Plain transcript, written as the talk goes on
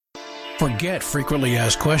Forget frequently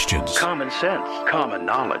asked questions. Common sense, common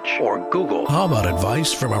knowledge, or Google. How about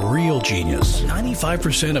advice from a real genius?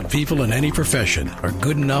 95% of people in any profession are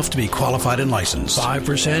good enough to be qualified and licensed.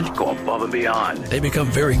 5% go above and beyond. They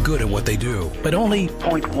become very good at what they do, but only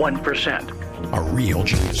 0.1% are real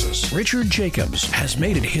geniuses. Richard Jacobs has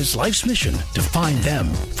made it his life's mission to find them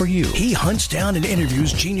for you. He hunts down and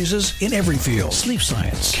interviews geniuses in every field: sleep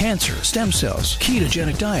science, cancer, stem cells,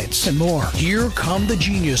 ketogenic diets, and more. Here come the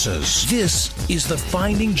geniuses. This is the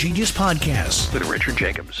Finding Genius Podcast with Richard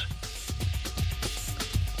Jacobs.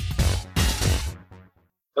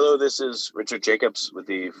 Hello, this is Richard Jacobs with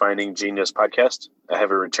the Finding Genius Podcast. I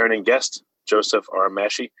have a returning guest, Joseph R.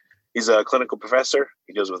 Masci. He's a clinical professor.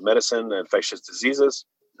 He deals with medicine and infectious diseases,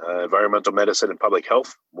 environmental medicine, and public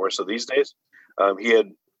health, more so these days. He had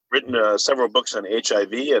written several books on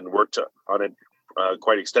HIV and worked on it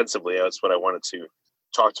quite extensively. That's what I wanted to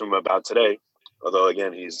talk to him about today. Although,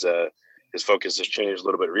 again, his focus has changed a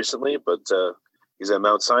little bit recently, but he's at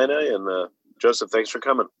Mount Sinai. And Joseph, thanks for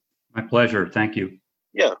coming. My pleasure. Thank you.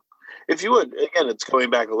 Yeah. If you would, again, it's going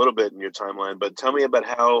back a little bit in your timeline, but tell me about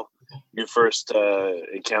how you first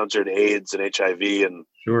encountered AIDS and HIV and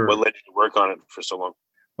what led you to work on it for so long.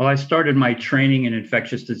 Well, I started my training in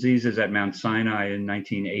infectious diseases at Mount Sinai in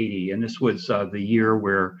 1980, and this was the year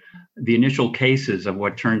where the initial cases of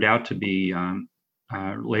what turned out to be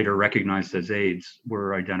later recognized as AIDS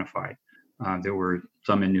were identified. There were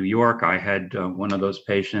some in New York. I had one of those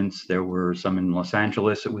patients. There were some in Los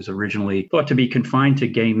Angeles. It was originally thought to be confined to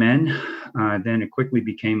gay men. Then it quickly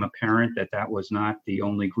became apparent that that was not the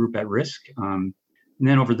only group at risk. And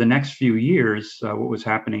then over the next few years, what was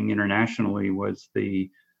happening internationally was the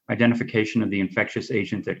identification of the infectious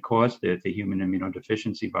agent that caused it, the human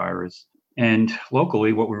immunodeficiency virus. And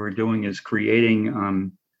locally, what we were doing is creating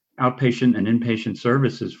outpatient and inpatient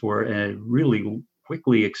services for a really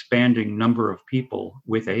quickly expanding number of people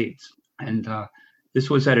with AIDS. And this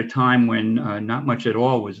was at a time when not much at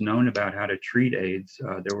all was known about how to treat AIDS.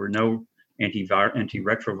 There were no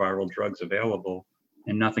antiretroviral drugs available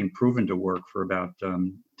and nothing proven to work for about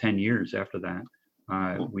 10 years after that.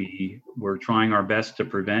 We were trying our best to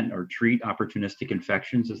prevent or treat opportunistic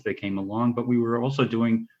infections as they came along, but we were also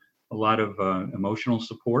doing a lot of emotional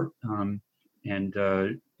support. And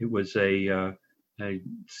it was a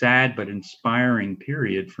sad but inspiring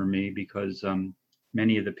period for me because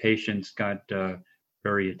many of the patients got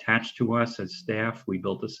very attached to us as staff. We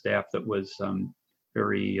built a staff that was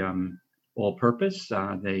very all-purpose.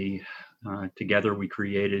 Together we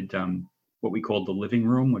created what we called the living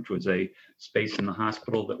room, which was a space in the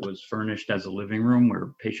hospital that was furnished as a living room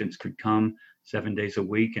where patients could come 7 days a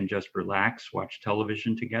week and just relax, watch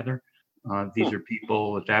television together. These are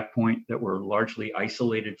people at that point that were largely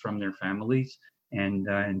isolated from their families. And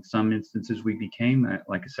in some instances, we became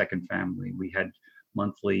like a second family. We had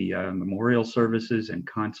monthly memorial services and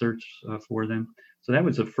concerts for them. So that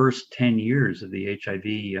was the first 10 years of the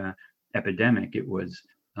HIV epidemic. It was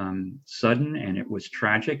sudden and it was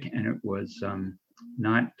tragic and it was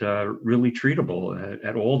not really treatable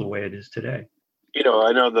at all the way it is today. You know,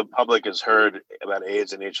 I know the public has heard about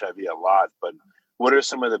AIDS and HIV a lot, but what are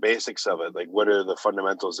some of the basics of it? Like, what are the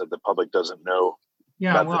fundamentals that the public doesn't know?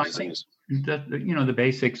 Yeah, well, I think that, the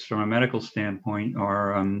basics from a medical standpoint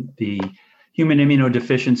are the human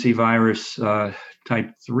immunodeficiency virus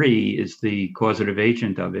type 3 is the causative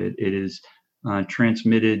agent of it. It is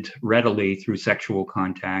transmitted readily through sexual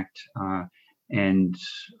contact and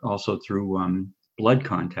also through blood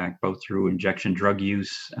contact, both through injection drug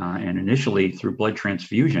use and initially through blood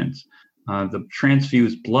transfusions. The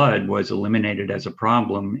transfused blood was eliminated as a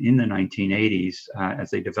problem in the 1980s as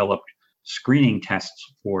they developed screening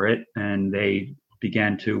tests for it, and they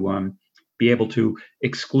began to be able to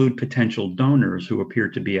exclude potential donors who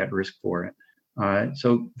appeared to be at risk for it.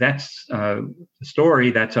 So that's the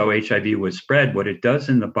story. That's how HIV was spread. What it does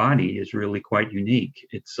in the body is really quite unique.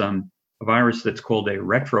 It's a virus that's called a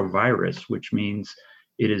retrovirus, which means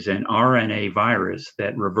it is an RNA virus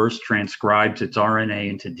that reverse transcribes its RNA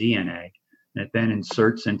into DNA, and it then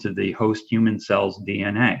inserts into the host human cell's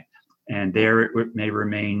DNA. And there it may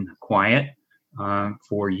remain quiet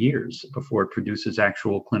for years before it produces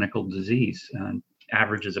actual clinical disease,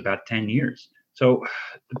 averages about 10 years. So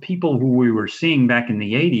the people who we were seeing back in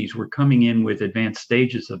the 80s were coming in with advanced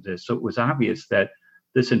stages of this. So it was obvious that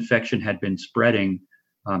this infection had been spreading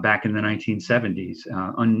back in the 1970s,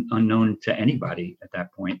 unknown to anybody at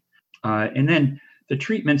that point. And then the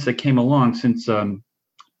treatments that came along, since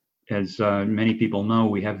as many people know,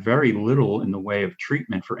 we have very little in the way of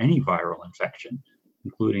treatment for any viral infection,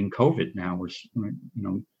 including COVID now.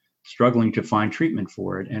 struggling to find treatment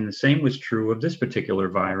for it. And the same was true of this particular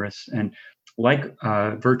virus. And like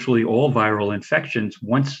virtually all viral infections,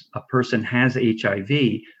 once a person has HIV,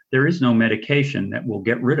 there is no medication that will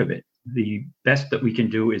get rid of it. The best that we can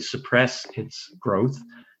do is suppress its growth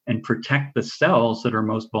and protect the cells that are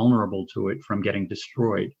most vulnerable to it from getting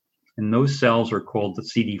destroyed. And those cells are called the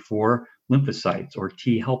CD4 lymphocytes, or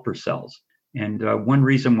T helper cells. And one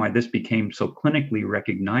reason why this became so clinically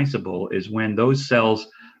recognizable is when those cells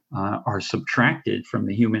are subtracted from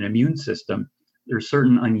the human immune system, there are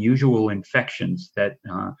certain unusual infections that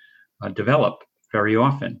develop very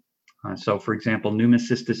often. So, for example,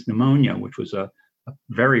 pneumocystis pneumonia, which was a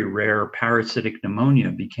very rare parasitic pneumonia,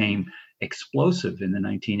 became explosive in the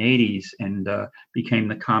 1980s and became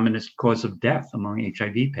the commonest cause of death among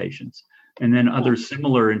HIV patients. And then other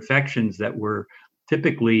similar infections that were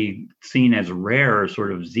typically seen as rare,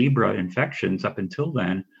 sort of zebra infections up until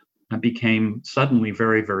then, became suddenly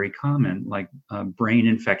very, very common, like brain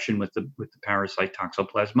infection with the parasite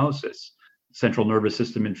toxoplasmosis, central nervous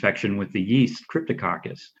system infection with the yeast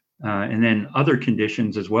Cryptococcus, and then other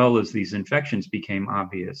conditions as well as these infections became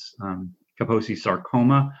obvious. Kaposi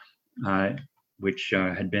sarcoma, which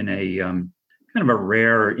had been a kind of a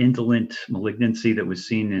rare indolent malignancy that was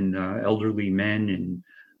seen in elderly men in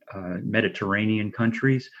Mediterranean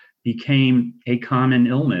countries, became a common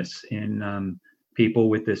illness in people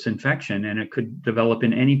with this infection, and it could develop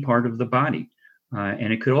in any part of the body.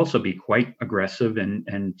 And it could also be quite aggressive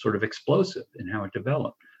and sort of explosive in how it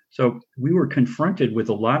developed. So we were confronted with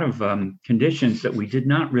a lot of conditions that we did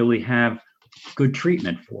not really have good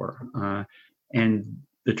treatment for. And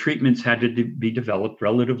the treatments had to be developed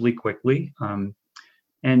relatively quickly.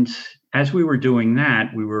 And as we were doing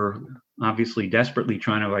that, we were obviously desperately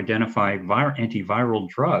trying to identify antiviral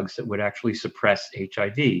drugs that would actually suppress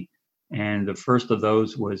HIV. And the first of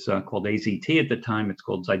those was called AZT at the time. It's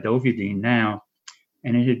called Zidovudine now.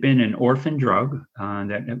 And it had been an orphan drug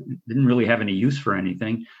that didn't really have any use for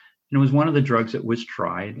anything. And it was one of the drugs that was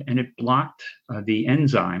tried, and it blocked the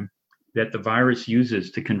enzyme that the virus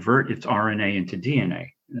uses to convert its RNA into DNA.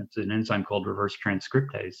 It's an enzyme called reverse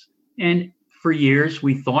transcriptase. And for years,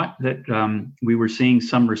 we thought that we were seeing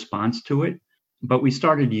some response to it, but we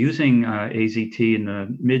started using AZT in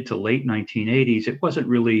the mid to late 1980s. It wasn't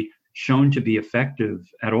really shown to be effective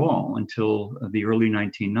at all until the early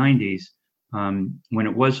 1990s, when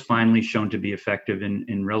it was finally shown to be effective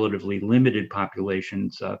in relatively limited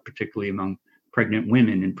populations, particularly among pregnant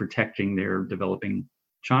women, in protecting their developing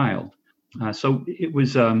child. So it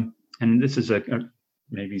was, and this is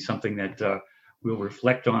maybe something that we'll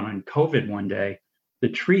reflect on COVID one day. The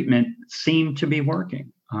treatment seemed to be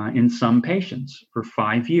working in some patients for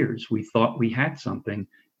 5 years. We thought we had something,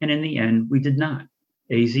 and in the end, we did not.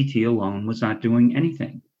 AZT alone was not doing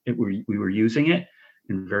anything. We were using it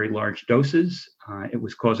in very large doses. It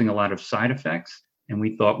was causing a lot of side effects, and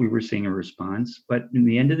we thought we were seeing a response, but in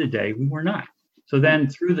the end of the day, we were not. So then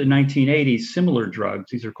through the 1980s, similar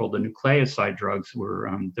drugs, these are called the nucleoside drugs,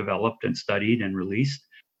 were developed and studied and released.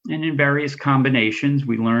 And in various combinations,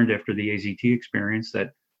 we learned after the AZT experience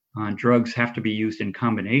that drugs have to be used in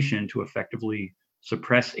combination to effectively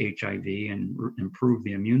suppress HIV and improve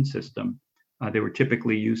the immune system. They were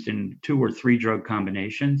typically used in 2 or 3 drug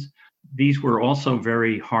combinations. These were also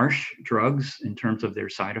very harsh drugs in terms of their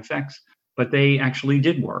side effects, but they actually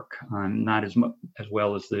did work, not as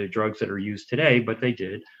well as the drugs that are used today, but they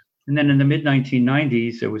did. And then in the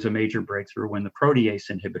mid-1990s, there was a major breakthrough when the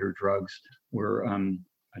protease inhibitor drugs were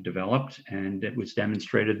developed, and it was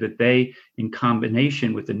demonstrated that they, in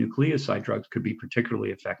combination with the nucleoside drugs, could be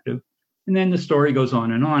particularly effective. And then the story goes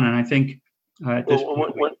on, and I think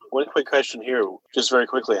one quick question here, just very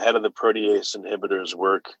quickly. How do the protease inhibitors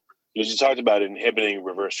work? Because you talked about inhibiting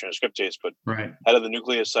reverse transcriptase, but right. How do the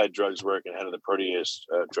nucleoside drugs work, and how do the protease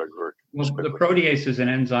drugs work? Well, the protease is an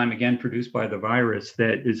enzyme, again, produced by the virus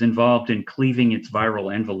that is involved in cleaving its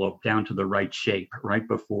viral envelope down to the right shape right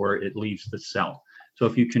before it leaves the cell. So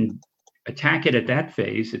if you can attack it at that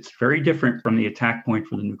phase, it's very different from the attack point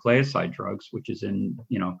for the nucleoside drugs, which is in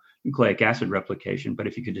nucleic acid replication. But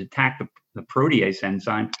if you could attack the protease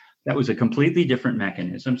enzyme, that was a completely different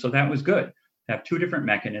mechanism. So that was good. Have 2 different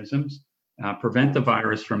mechanisms, prevent the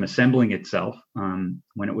virus from assembling itself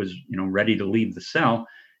when it was ready to leave the cell.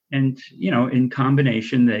 And in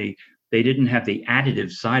combination, they didn't have the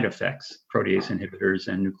additive side effects, protease inhibitors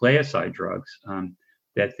and nucleoside drugs,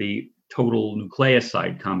 that the total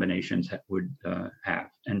nucleoside combinations would have.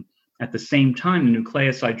 And at the same time, the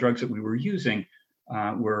nucleoside drugs that we were using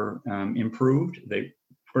were improved. They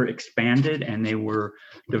were expanded, and they were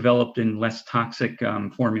developed in less toxic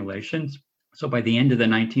formulations. So by the end of the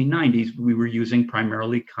 1990s, we were using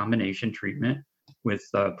primarily combination treatment with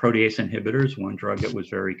protease inhibitors. One drug that was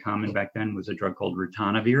very common back then was a drug called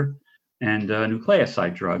ritonavir, and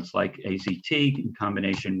nucleoside drugs like AZT in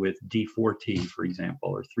combination with D4T, for example,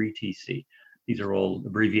 or 3TC. These are all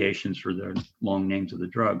abbreviations for the long names of the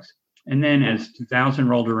drugs. And then as 2000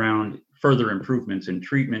 rolled around, further improvements in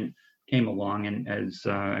treatment came along. And as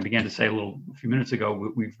I began to say a few minutes ago,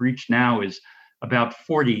 what we've reached now is about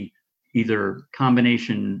 40 either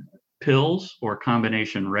combination pills or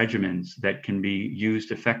combination regimens that can be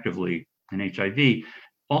used effectively in HIV.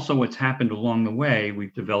 Also, what's happened along the way,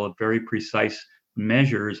 we've developed very precise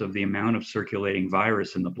measures of the amount of circulating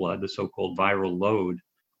virus in the blood, the so-called viral load.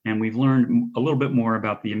 And we've learned a little bit more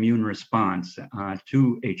about the immune response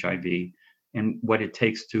to HIV and what it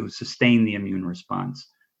takes to sustain the immune response.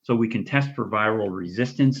 So we can test for viral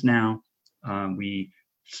resistance now. We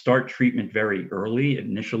start treatment very early.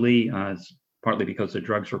 Initially, partly because the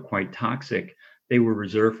drugs were quite toxic, they were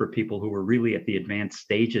reserved for people who were really at the advanced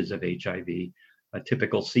stages of HIV. A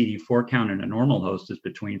typical CD4 count in a normal host is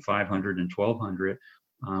between 500 and 1200.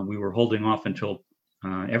 We were holding off until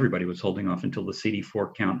everybody was holding off until the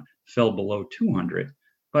CD4 count fell below 200.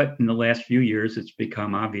 But in the last few years, it's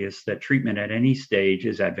become obvious that treatment at any stage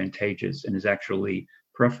is advantageous and is actually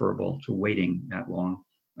preferable to waiting that long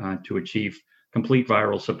to achieve complete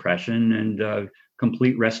viral suppression and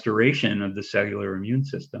complete restoration of the cellular immune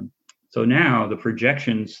system. So now the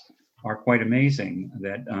projections are quite amazing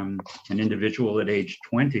that an individual at age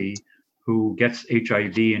 20 who gets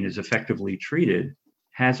HIV and is effectively treated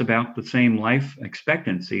has about the same life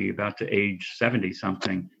expectancy, about to age 70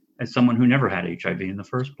 something, as someone who never had HIV in the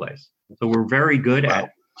first place. So we're very good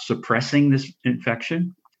at suppressing this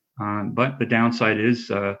infection, but the downside is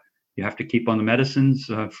you have to keep on the medicines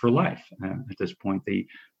for life at this point. The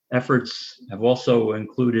efforts have also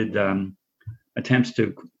included attempts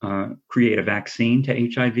to create a vaccine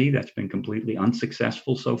to HIV. That's been completely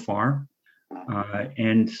unsuccessful so far,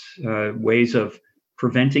 and ways of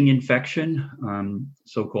preventing infection,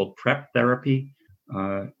 so-called PrEP therapy,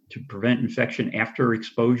 to prevent infection after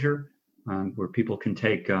exposure, where people can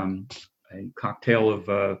take a cocktail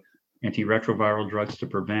of antiretroviral drugs to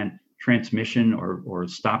prevent transmission or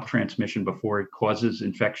stop transmission before it causes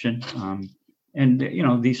infection.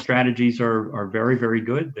 And these strategies are very, very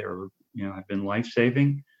good. They're have been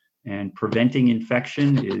life-saving, and preventing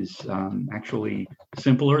infection is actually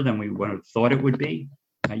simpler than we would have thought it would be.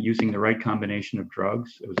 Using the right combination of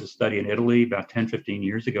drugs. It was a study in Italy about 10, 15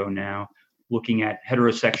 years ago now, looking at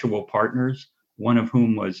heterosexual partners, one of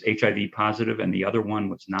whom was HIV positive and the other one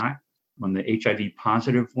was not. When the HIV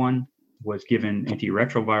positive one was given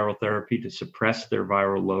antiretroviral therapy to suppress their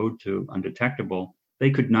viral load to undetectable, they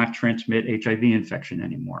could not transmit HIV infection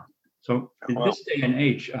anymore. So in this day and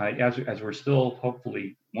age, as we're still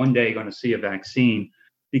hopefully one day going to see a vaccine,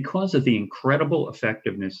 because of the incredible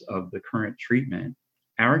effectiveness of the current treatment,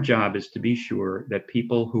 our job is to be sure that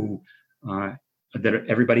people who, that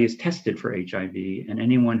everybody is tested for HIV, and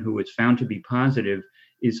anyone who is found to be positive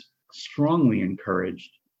is strongly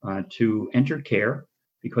encouraged to enter care,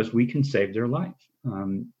 because we can save their life.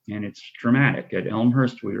 And it's dramatic. At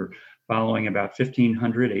Elmhurst, we were following about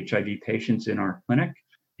 1,500 HIV patients in our clinic,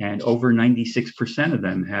 and over 96% of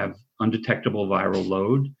them have undetectable viral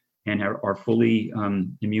load and are fully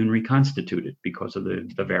immune reconstituted because of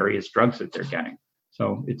the various drugs that they're getting.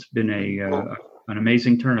 So it's been an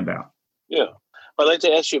amazing turnabout. Yeah. I'd like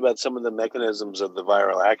to ask you about some of the mechanisms of the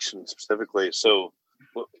viral action specifically. So,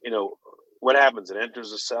 what happens? It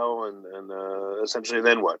enters the cell and essentially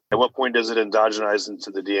then what? At what point does it endogenize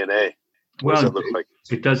into the DNA? What does that look like?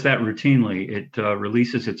 It does that routinely. It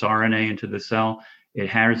releases its RNA into the cell. It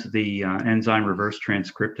has the enzyme reverse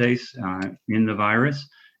transcriptase in the virus,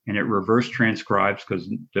 and it reverse transcribes, because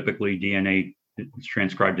typically DNA is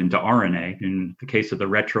transcribed into RNA. In the case of the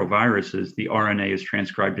retroviruses, the RNA is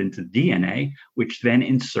transcribed into DNA, which then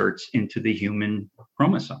inserts into the human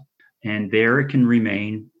chromosome. And there it can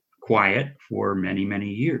remain quiet for many, many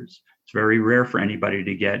years. It's very rare for anybody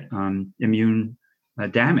to get immune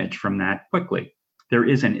damage from that quickly. There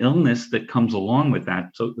is an illness that comes along with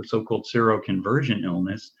that, so the so-called seroconversion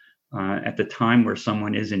illness, at the time where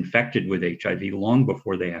someone is infected with HIV long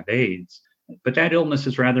before they have AIDS. But that illness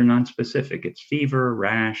is rather nonspecific. It's fever,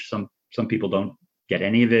 rash. Some people don't get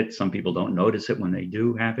any of it. Some people don't notice it when they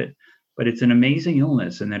do have it. But it's an amazing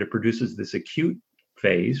illness in that it produces this acute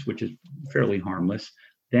phase, which is fairly harmless.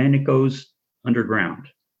 Then it goes underground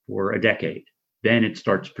for a decade. Then it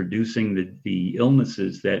starts producing the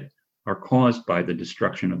illnesses that are caused by the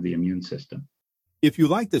destruction of the immune system. If you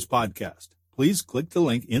like this podcast, Please click the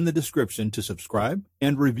link in the description to subscribe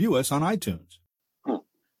and review us on iTunes.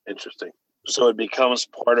 Interesting. So it becomes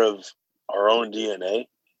part of our own DNA.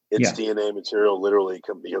 Its DNA material literally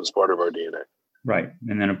becomes part of our DNA. Right.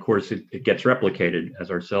 And then, of course, it gets replicated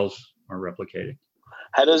as our cells are replicated.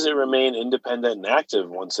 How does it remain independent and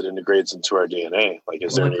active once it integrates into our DNA? Like,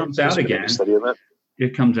 is there any study of that?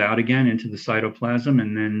 It comes out again into the cytoplasm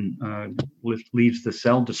and then leaves the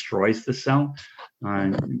cell, destroys the cell.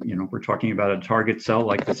 We're talking about a target cell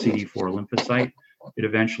like the CD4 lymphocyte. It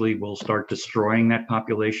eventually will start destroying that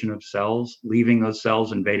population of cells, leaving those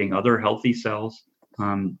cells, invading other healthy cells.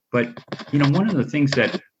 But one of the things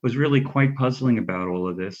that was really quite puzzling about all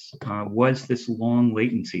of this was this long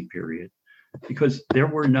latency period, because there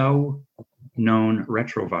were no known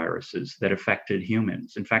retroviruses that affected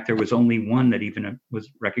humans. In fact, there was only one that even was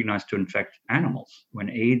recognized to infect animals when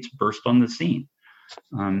AIDS burst on the scene.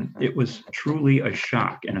 It was truly a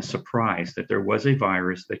shock and a surprise that there was a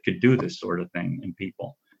virus that could do this sort of thing in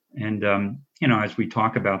people. And, as we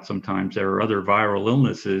talk about sometimes, there are other viral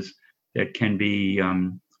illnesses that can be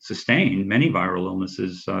sustained. Many viral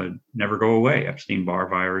illnesses never go away. Epstein-Barr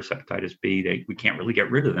virus, hepatitis B, we can't really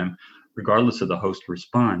get rid of them, regardless of the host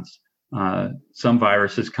response. Some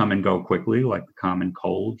viruses come and go quickly, like the common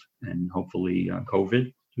cold and hopefully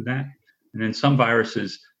COVID do that. And then some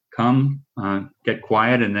viruses come, get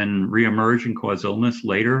quiet, and then reemerge and cause illness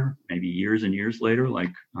later, maybe years and years later,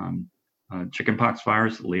 like chickenpox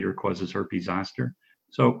virus that later causes herpes zoster.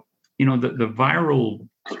 So, the viral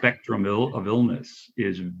spectrum of illness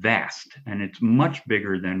is vast, and it's much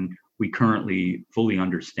bigger than we currently fully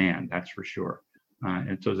understand, that's for sure.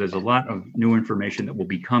 And so there's a lot of new information that will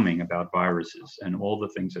be coming about viruses and all the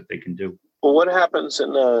things that they can do. Well, what happens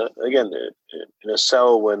in a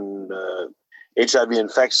cell when HIV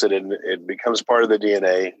infects it and it becomes part of the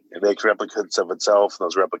DNA, it makes replicants of itself, and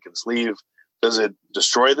those replicants leave? Does it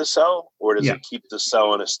destroy the cell, or does it keep the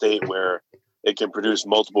cell in a state where it can produce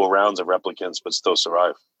multiple rounds of replicants but still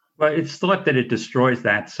survive? Well, it's thought that it destroys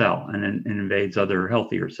that cell and invades other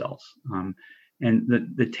healthier cells. And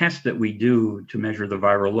the test that we do to measure the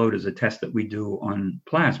viral load is a test that we do on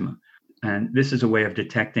plasma. And this is a way of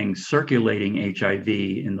detecting circulating HIV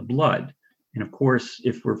in the blood. And of course,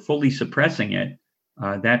 if we're fully suppressing it,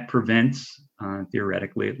 that prevents,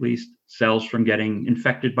 theoretically at least, cells from getting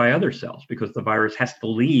infected by other cells, because the virus has to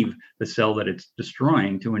leave the cell that it's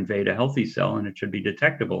destroying to invade a healthy cell, and it should be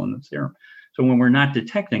detectable in the serum. So when we're not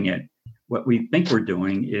detecting it, what we think we're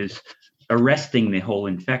doing is arresting the whole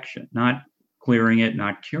infection, not clearing it,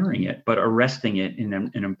 not curing it, but arresting it in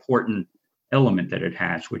an important element that it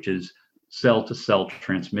has, which is cell-to-cell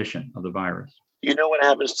transmission of the virus. You know what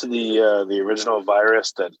happens to the original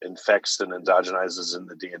virus that infects and endogenizes in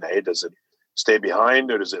the DNA? Does it stay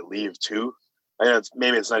behind, or does it leave too? I know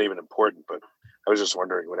maybe it's not even important, but I was just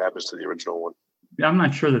wondering what happens to the original one. I'm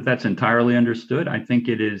not sure that that's entirely understood. I think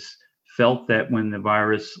it is felt that when the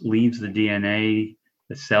virus leaves the DNA,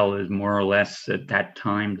 the cell is more or less at that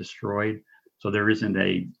time destroyed. So there isn't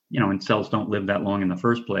and cells don't live that long in the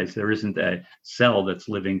first place. There isn't a cell that's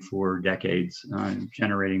living for decades,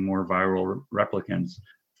 generating more viral replicants.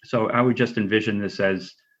 So I would just envision this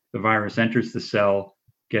as the virus enters the cell,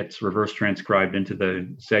 gets reverse transcribed into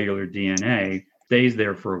the cellular DNA, stays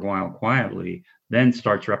there for a while quietly, then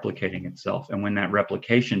starts replicating itself. And when that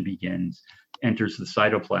replication begins, enters the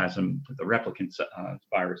cytoplasm with the replicant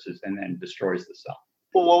viruses and then destroys the cell.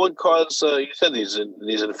 Well, what would cause, you said these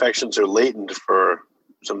infections are latent for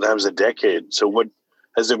sometimes a decade. So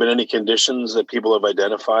has there been any conditions that people have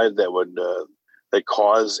identified that would that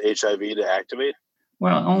cause HIV to activate?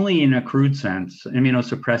 Well, only in a crude sense.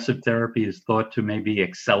 Immunosuppressive therapy is thought to maybe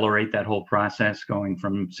accelerate that whole process, going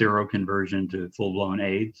from seroconversion to full-blown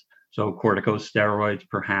AIDS. So corticosteroids,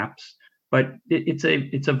 perhaps. But it's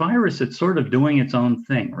a virus that's sort of doing its own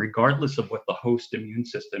thing, regardless of what the host immune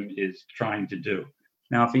system is trying to do.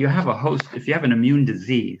 Now, if you have an immune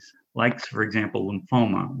disease, like, for example,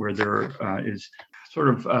 lymphoma, where there is sort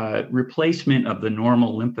of replacement of the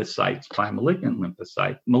normal lymphocytes by malignant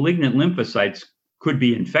lymphocytes could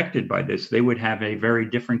be infected by this. They would have a very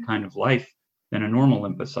different kind of life than a normal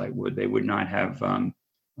lymphocyte would. They would not have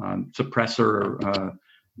suppressor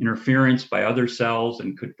interference by other cells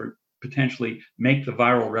and could potentially make the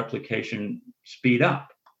viral replication speed up.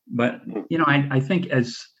 But, I think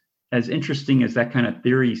as interesting as that kind of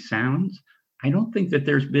theory sounds, I don't think that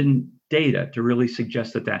there's been data to really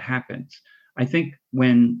suggest that happens. I think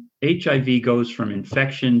when HIV goes from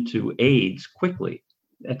infection to AIDS quickly,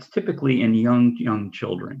 that's typically in young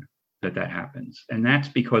children that happens. And that's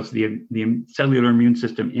because the cellular immune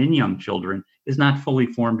system in young children is not fully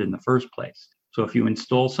formed in the first place. So if you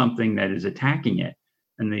install something that is attacking it,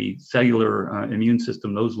 and the cellular immune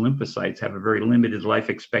system, those lymphocytes have a very limited life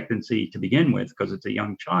expectancy to begin with because it's a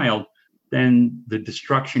young child, then the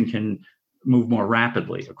destruction can move more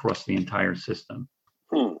rapidly across the entire system.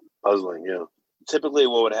 Puzzling, yeah. Typically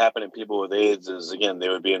what would happen in people with AIDS is, again, they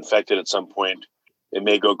would be infected at some point. It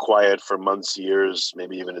may go quiet for months, years,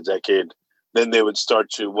 maybe even a decade. Then they would start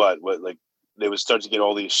to they would start to get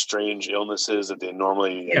all these strange illnesses that they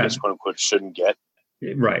normally, I guess, quote unquote, shouldn't get.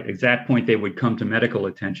 Right. At that point, they would come to medical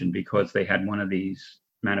attention because they had one of these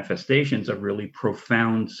manifestations of really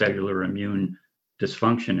profound cellular immune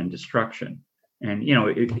dysfunction and destruction. And,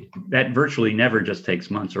 that virtually never just takes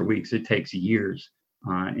months or weeks. It takes years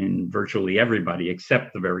in virtually everybody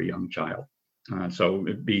except the very young child. So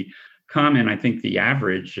it'd be common. I think the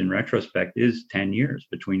average in retrospect is 10 years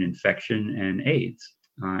between infection and AIDS.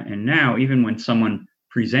 And now, even when someone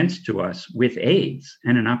presents to us with AIDS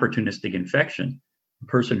and an opportunistic infection, a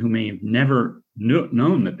person who may have never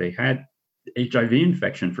known that they had HIV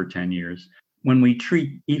infection for 10 years, when we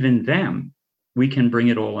treat even them, we can bring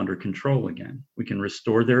it all under control again. We can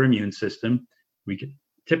restore their immune system. We can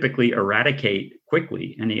typically eradicate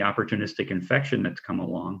quickly any opportunistic infection that's come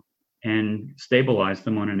along and stabilize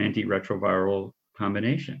them on an antiretroviral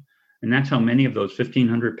combination. And that's how many of those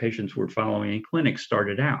 1,500 patients we're following in clinic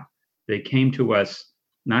started out. They came to us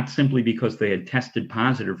not simply because they had tested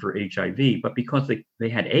positive for HIV, but because they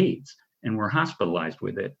had AIDS and were hospitalized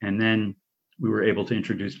with it. And then we were able to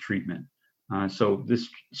introduce treatment. So this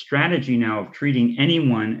strategy now of treating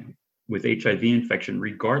anyone with HIV infection,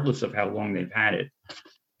 regardless of how long they've had it,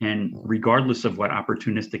 and regardless of what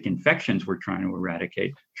opportunistic infections we're trying to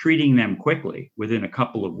eradicate, treating them quickly within a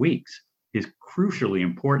couple of weeks is crucially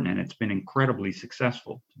important. And it's been incredibly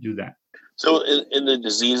successful to do that. So in the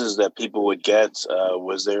diseases that people would get,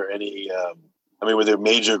 was there any, were there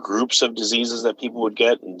major groups of diseases that people would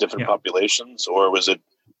get in different populations, or was it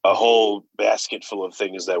a whole basket full of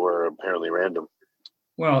things that were apparently random?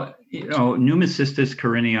 Well, pneumocystis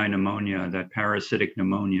carinii pneumonia, that parasitic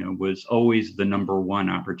pneumonia, was always the number one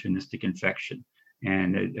opportunistic infection.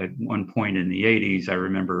 And at one point in the 80s, I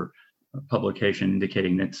remember a publication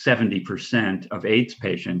indicating that 70% of AIDS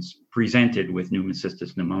patients presented with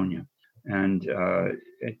pneumocystis pneumonia. And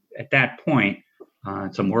at that point,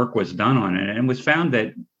 some work was done on it, and it was found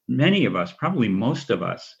that many of us, probably most of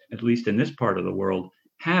us, at least in this part of the world,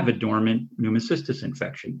 have a dormant pneumocystis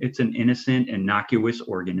infection. It's an innocent, innocuous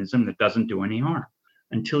organism that doesn't do any harm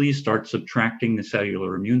until you start subtracting the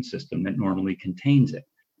cellular immune system that normally contains it.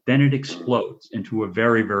 Then it explodes into a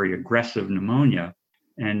very, very aggressive pneumonia.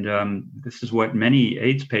 And this is what many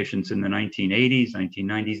AIDS patients in the 1980s,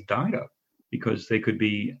 1990s died of, because they could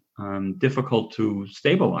be difficult to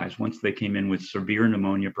stabilize once they came in with severe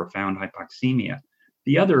pneumonia, profound hypoxemia.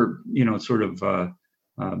 The other,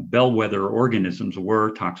 bellwether organisms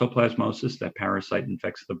were toxoplasmosis, that parasite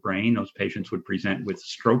infects the brain. Those patients would present with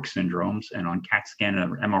stroke syndromes, and on CAT scan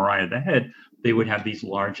and MRI of the head, they would have these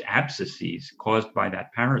large abscesses caused by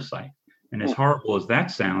that parasite. And as horrible as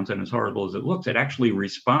that sounds and as horrible as it looks, it actually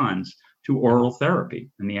responds to oral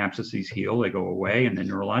therapy. And the abscesses heal, they go away, and the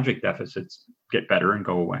neurologic deficits get better and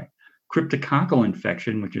go away. Cryptococcal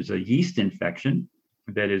infection, which is a yeast infection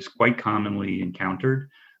that is quite commonly encountered,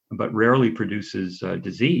 but rarely produces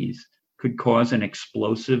disease, could cause an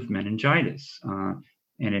explosive meningitis.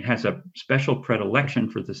 And it has a special predilection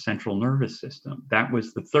for the central nervous system. That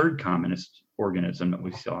was the third commonest organism that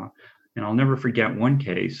we saw. And I'll never forget one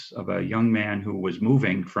case of a young man who was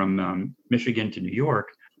moving from Michigan to New York.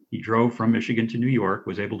 He drove from Michigan to New York,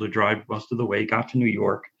 was able to drive most of the way, got to New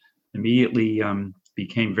York, immediately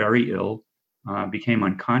became very ill, became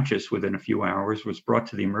unconscious within a few hours, was brought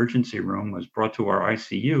to the emergency room, was brought to our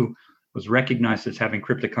ICU, was recognized as having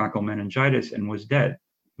cryptococcal meningitis, and was dead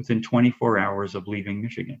within 24 hours of leaving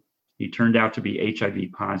Michigan. He turned out to be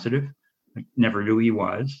HIV positive, never knew he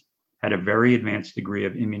was, had a very advanced degree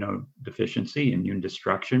of immunodeficiency, immune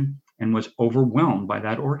destruction, and was overwhelmed by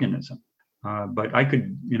that organism. But I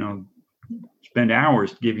could, spend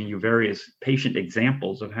hours giving you various patient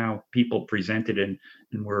examples of how people presented and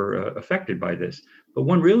were affected by this. But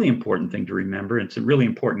one really important thing to remember, and it's really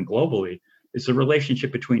important globally, is the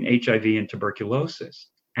relationship between HIV and tuberculosis.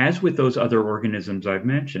 As with those other organisms I've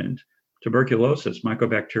mentioned, tuberculosis,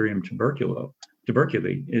 Mycobacterium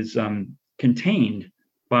tuberculi, is contained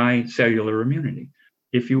by cellular immunity.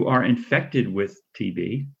 If you are infected with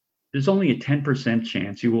TB, there's only a 10%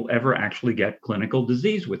 chance you will ever actually get clinical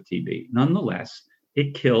disease with TB. Nonetheless,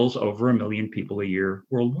 it kills over 1 million people a year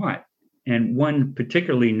worldwide. And one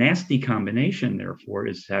particularly nasty combination, therefore,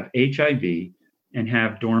 is to have HIV and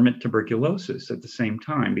have dormant tuberculosis at the same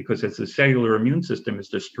time, because as the cellular immune system is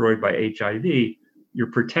destroyed by HIV, your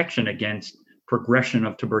protection against progression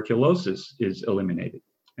of tuberculosis is eliminated.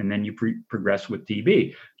 And then you progress with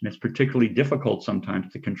TB. And it's particularly difficult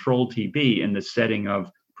sometimes to control TB in the setting of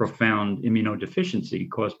profound immunodeficiency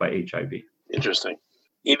caused by HIV. Interesting.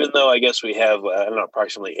 Even though I guess we have,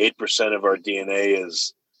 approximately 8% of our DNA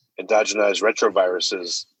is endogenized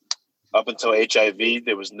retroviruses, up until HIV,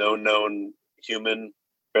 there was no known human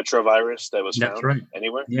retrovirus that was found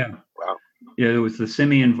anywhere? Yeah. Wow. Yeah, it was the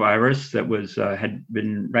simian virus that was had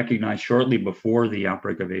been recognized shortly before the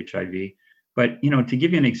outbreak of HIV. But, to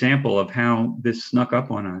give you an example of how this snuck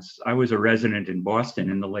up on us, I was a resident in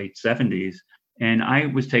Boston in the late 70s, and I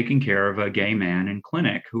was taking care of a gay man in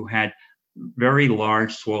clinic who had very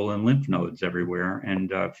large swollen lymph nodes everywhere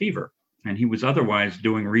and fever. And he was otherwise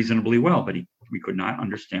doing reasonably well, but we could not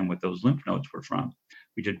understand what those lymph nodes were from.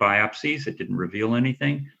 We did biopsies, it didn't reveal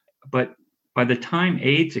anything. But by the time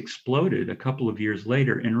AIDS exploded a couple of years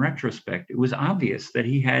later, in retrospect, it was obvious that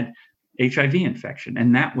he had HIV infection,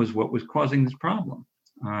 and that was what was causing this problem.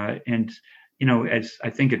 As I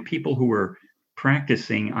think of people who were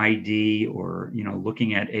practicing ID or,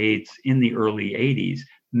 looking at AIDS in the early 80s,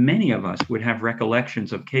 many of us would have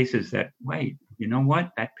recollections of cases that, wait, you know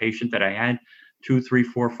what? That patient that I had 2, 3,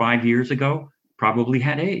 4, 5 years ago probably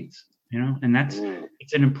had AIDS, and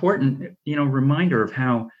it's an important, reminder of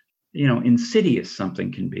how, insidious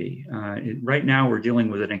something can be. Right now, we're dealing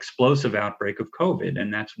with an explosive outbreak of COVID,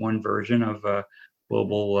 and that's one version of a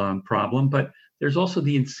global problem. But there's also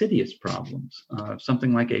the insidious problems,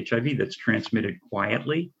 something like HIV that's transmitted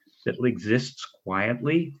quietly, that exists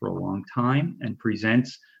quietly for a long time and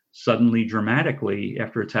presents suddenly dramatically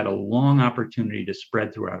after it's had a long opportunity to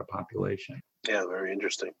spread throughout a population. Yeah, very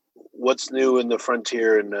interesting. What's new in the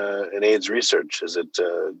frontier in AIDS research? Is it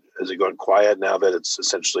going quiet now that it's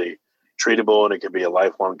essentially treatable and it could be a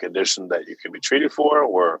lifelong condition that you can be treated for?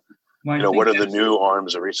 Or, what are the new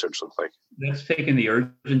arms of research look like? That's taken the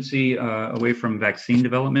urgency away from vaccine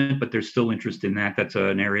development, but there's still interest in that. That's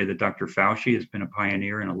an area that Dr. Fauci has been a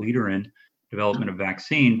pioneer and a leader in, development of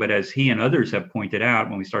vaccine. But as he and others have pointed out,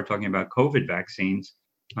 when we start talking about COVID vaccines,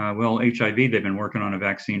 HIV, they've been working on a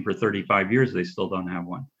vaccine for 35 years. They still don't have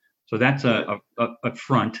one. So that's a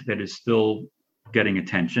front that is still getting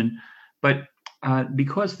attention. But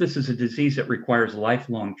because this is a disease that requires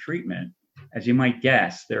lifelong treatment, as you might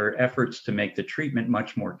guess, there are efforts to make the treatment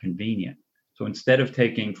much more convenient. So instead of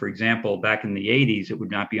taking, for example, back in the 80s, it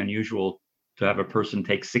would not be unusual to have a person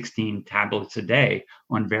take 16 tablets a day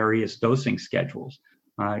on various dosing schedules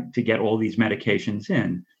to get all these medications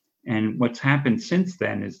in. And what's happened since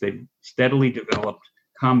then is they've steadily developed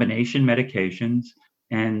combination medications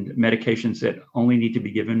and medications that only need to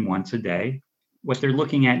be given once a day. What they're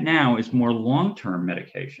looking at now is more long-term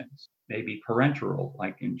medications, maybe parenteral,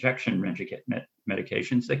 like injection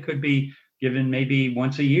medications that could be given maybe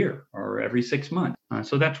once a year or every 6 months.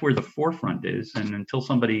 So that's where the forefront is. And until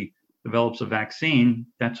somebody develops a vaccine,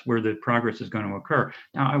 that's where the progress is going to occur.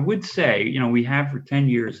 Now, I would say, we have for 10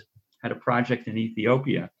 years had a project in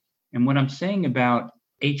Ethiopia. And what I'm saying about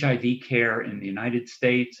HIV care in the United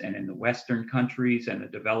States and in the Western countries and the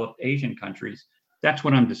developed Asian countries, that's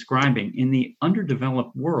what I'm describing. In the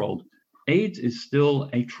underdeveloped world, AIDS is still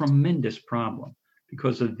a tremendous problem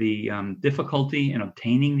because of the difficulty in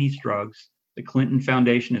obtaining these drugs. The Clinton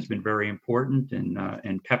Foundation has been very important in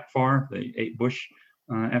PEPFAR, the Bush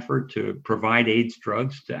effort to provide AIDS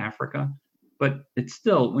drugs to Africa. But it's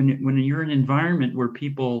still, when you're in an environment where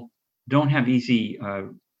people don't have easy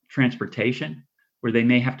transportation, where they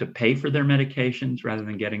may have to pay for their medications rather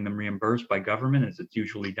than getting them reimbursed by government, as it's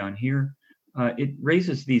usually done here, it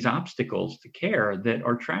raises these obstacles to care that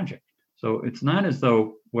are tragic. So it's not as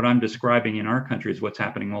though what I'm describing in our country is what's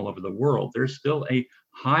happening all over the world. There's still a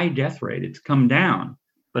high death rate. It's come down,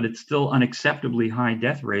 but it's still unacceptably high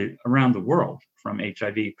death rate around the world from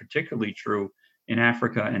HIV, particularly true in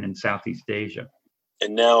Africa and in Southeast Asia.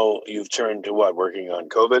 And now you've turned to what, working on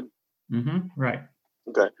COVID? Mm-hmm, right.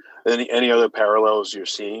 Okay. Any other parallels you're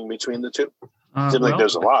seeing between the two? Seems like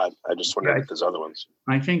there's a lot. I just wonder if there's other ones.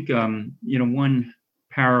 I think, one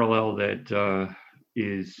parallel that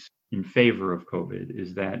is in favor of COVID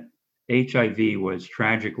is that HIV was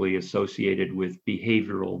tragically associated with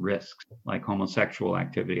behavioral risks like homosexual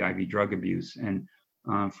activity, IV drug abuse. And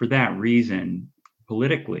for that reason,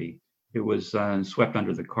 politically, it was swept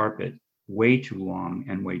under the carpet way too long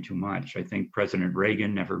and way too much. I think President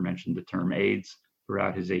Reagan never mentioned the term AIDS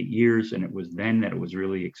throughout his 8 years, and it was then that it was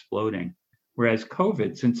really exploding. Whereas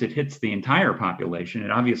COVID, since it hits the entire population,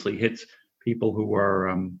 it obviously hits people who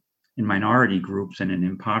are in minority groups and in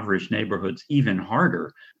impoverished neighborhoods even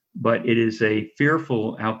harder. But it is a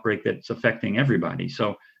fearful outbreak that's affecting everybody.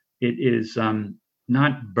 So it is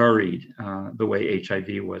not buried the way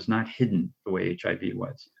HIV was, not hidden the way HIV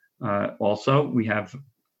was. Also, we have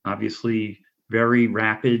obviously very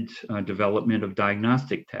rapid development of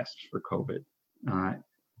diagnostic tests for COVID.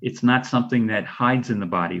 It's not something that hides in the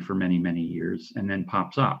body for many, many years and then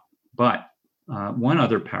pops up. But one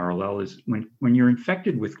other parallel is when you're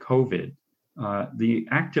infected with COVID, the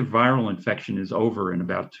active viral infection is over in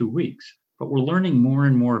about 2 weeks. But we're learning more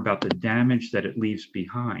and more about the damage that it leaves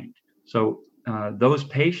behind. So those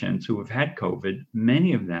patients who have had COVID,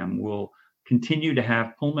 many of them will continue to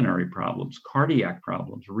have pulmonary problems, cardiac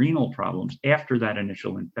problems, renal problems after that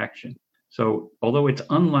initial infection. So although it's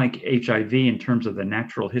unlike HIV in terms of the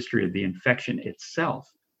natural history of the infection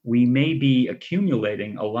itself, we may be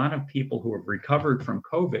accumulating a lot of people who have recovered from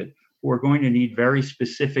COVID who are going to need very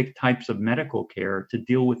specific types of medical care to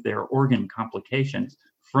deal with their organ complications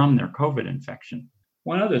from their COVID infection.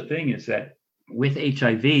 One other thing is that with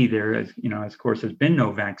HIV, there is, of course, has been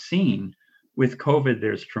no vaccine. With COVID,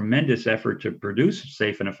 there's tremendous effort to produce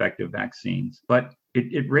safe and effective vaccines, but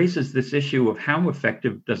it raises this issue of how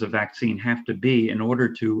effective does a vaccine have to be in order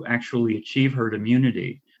to actually achieve herd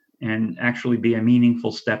immunity and actually be a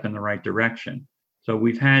meaningful step in the right direction. So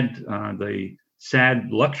we've had the sad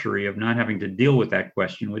luxury of not having to deal with that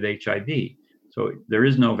question with HIV. So there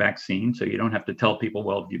is no vaccine, so you don't have to tell people,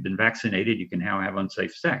 well, if you've been vaccinated, you can now have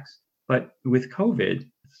unsafe sex. But with COVID,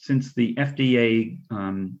 since the FDA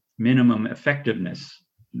minimum effectiveness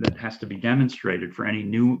that has to be demonstrated for any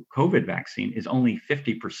new COVID vaccine is only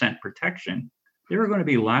 50% protection, there are going to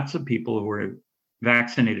be lots of people who are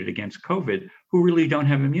vaccinated against COVID who really don't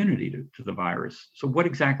have immunity to the virus. So what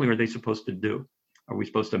exactly are they supposed to do? Are we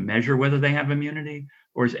supposed to measure whether they have immunity,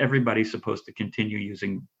 or is everybody supposed to continue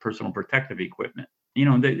using personal protective equipment?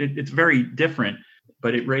 It's very different,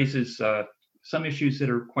 but it raises some issues that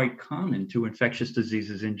are quite common to infectious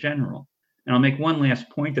diseases in general. And I'll make one last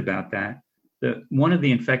point about that. One of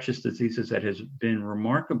the infectious diseases that has been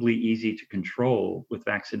remarkably easy to control with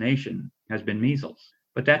vaccination has been measles.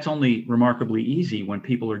 But that's only remarkably easy when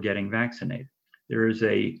people are getting vaccinated. There is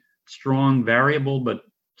a strong variable, but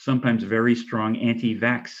sometimes very strong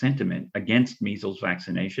anti-vax sentiment against measles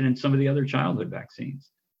vaccination and some of the other childhood vaccines.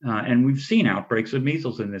 And we've seen outbreaks of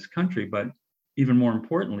measles in this country, but even more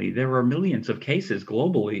importantly, there are millions of cases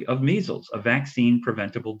globally of measles, a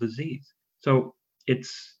vaccine-preventable disease. So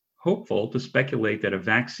it's hopeful to speculate that a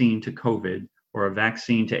vaccine to COVID or a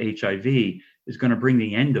vaccine to HIV is going to bring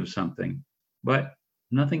the end of something. But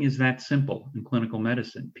nothing is that simple in clinical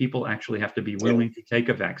medicine. People actually have to be willing to take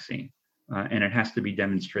a vaccine, and it has to be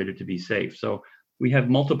demonstrated to be safe. So we have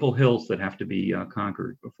multiple hills that have to be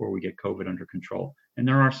conquered before we get COVID under control. And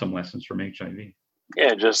there are some lessons from HIV.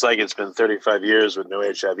 Yeah, just like it's been 35 years with no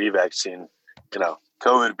HIV vaccine,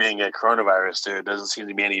 COVID being a coronavirus, there doesn't seem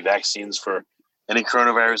to be any vaccines for any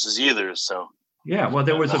coronaviruses either. So yeah, well,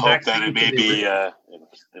 there was a vaccine that it may be,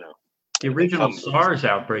 the original SARS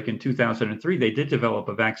outbreak in 2003. They did develop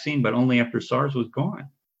a vaccine, but only after SARS was gone,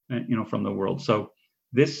 from the world. So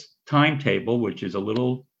this timetable, which is a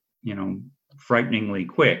little, frighteningly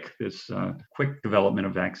quick, this quick development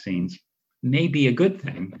of vaccines, may be a good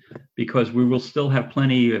thing because we will still have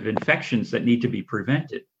plenty of infections that need to be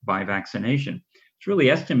prevented by vaccination. It's really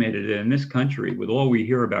estimated that in this country, with all we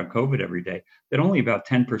hear about COVID every day, that only about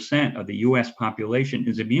 10% of the US population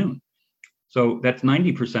is immune. So that's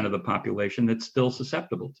 90% of the population that's still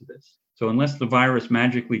susceptible to this. So unless the virus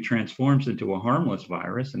magically transforms into a harmless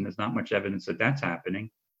virus, and there's not much evidence that that's happening,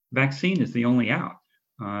 vaccine is the only out.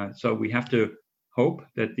 So we have to hope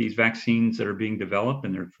that these vaccines that are being developed,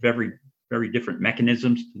 and they're very, very different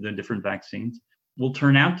mechanisms to the different vaccines, will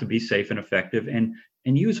turn out to be safe and effective and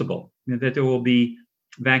usable, that there will be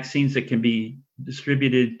vaccines that can be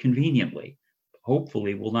distributed conveniently.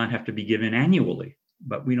 Hopefully will not have to be given annually,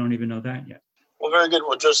 but we don't even know that yet. Well, very good.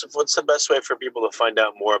 Well, Joseph, what's the best way for people to find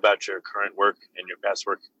out more about your current work and your past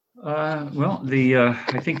work?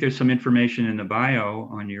 I think there's some information in the bio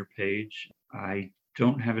on your page. I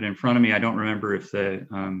don't have it in front of me. I don't remember if the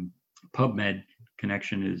PubMed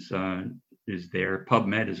connection is there.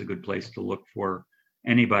 PubMed is a good place to look for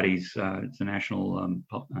anybody's. It's a national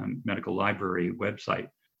medical library website.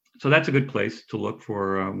 So that's a good place to look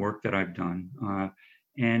for work that I've done.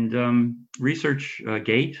 And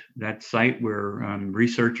ResearchGate, that site where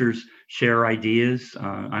researchers share ideas.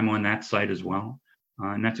 I'm on that site as well.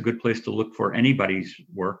 And that's a good place to look for anybody's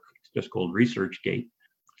work. It's just called ResearchGate.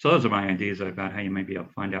 So those are my ideas about how you might be able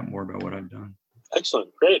to find out more about what I've done. Excellent.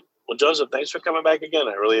 Great. Well, Joseph, thanks for coming back again.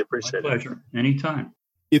 I really appreciate it. My pleasure. Anytime.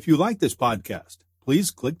 If you like this podcast, please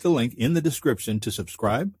click the link in the description to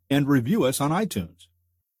subscribe and review us on iTunes.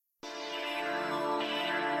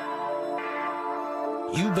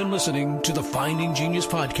 You've been listening to the Finding Genius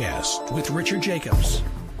podcast with Richard Jacobs.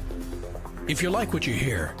 If you like what you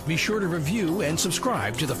hear, be sure to review and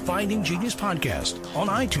subscribe to the Finding Genius podcast on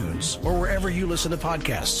iTunes or wherever you listen to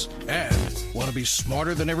podcasts. And want to be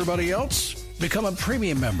smarter than everybody else? Become a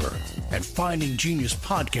premium member at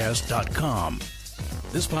findinggeniuspodcast.com.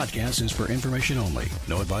 This podcast is for information only.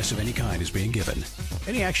 No advice of any kind is being given.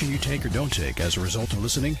 Any action you take or don't take as a result of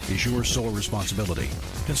listening is your sole responsibility.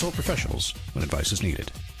 Consult professionals when advice is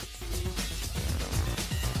needed.